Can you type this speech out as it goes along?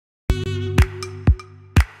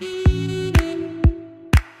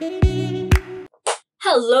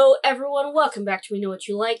Hello everyone, welcome back to We Know What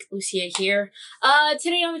You Like, Lucia here.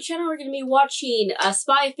 Today on the channel we're going to be watching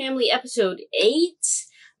Spy Family episode 8.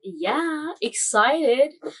 Yeah,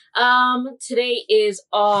 excited. Today is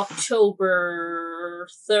October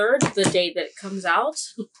 3rd, the day that it comes out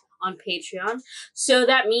on Patreon. So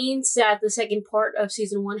that means that the second part of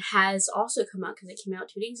season 1 has also come out because it came out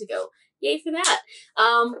 2 days ago. Yay for that.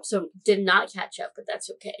 So did not catch up, but that's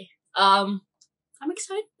okay. I'm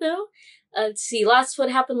excited though. Let's see, that's what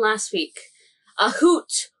happened last week. A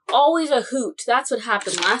hoot. Always a hoot. That's what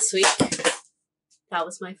happened last week. That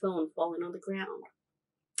was my phone falling on the ground.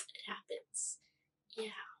 It happens.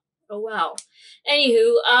 Yeah. Oh well.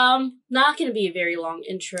 Anywho, not gonna be a very long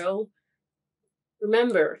intro.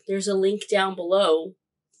 Remember, there's a link down below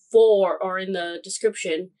or in the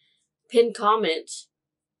description, pinned comment,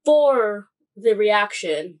 for the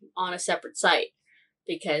reaction on a separate site.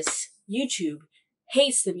 Because YouTube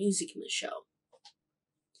hates the music in the show.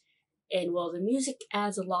 And well, the music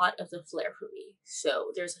adds a lot of the flair for me.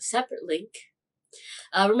 So there's a separate link.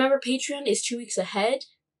 Remember, Patreon is 2 weeks ahead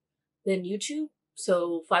than YouTube.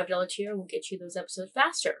 So $5 tier will get you those episodes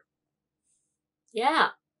faster.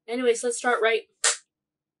 Yeah. Anyways, let's start right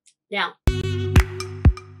now.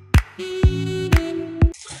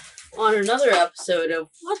 On another episode of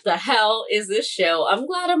What the Hell Is This Show? I'm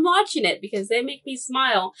glad I'm watching it because they make me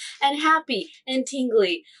smile and happy and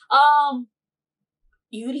tingly.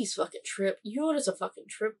 Yudi's fucking trip. Yudi's a fucking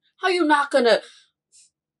trip. How you not gonna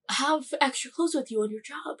have extra clothes with you on your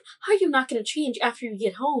job? How you not gonna change after you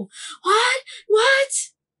get home? What?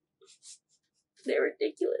 They're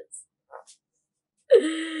ridiculous.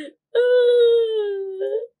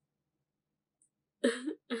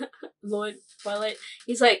 Lloyd, Twilight,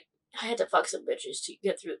 he's like, I had to fuck some bitches to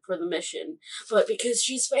get through for the mission, but because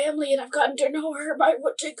she's family and I've gotten to know her, my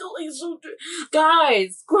what tickling so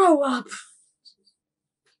guys, grow up.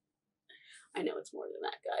 I know it's more than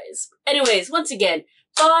that, guys. Anyways, once again,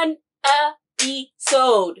 fun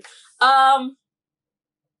episode.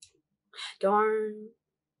 Darn,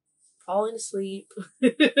 falling asleep.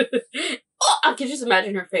 Oh, I can just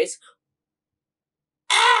imagine her face.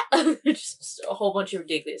 Just a whole bunch of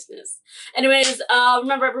ridiculousness. Anyways,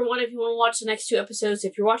 remember everyone, if you want to watch the next 2 episodes,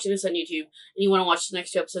 if you're watching this on YouTube and you want to watch the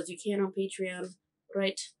next 2 episodes, you can on Patreon,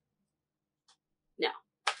 right now.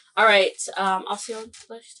 Alright, I'll see you all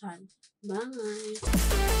next time.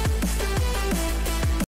 Bye.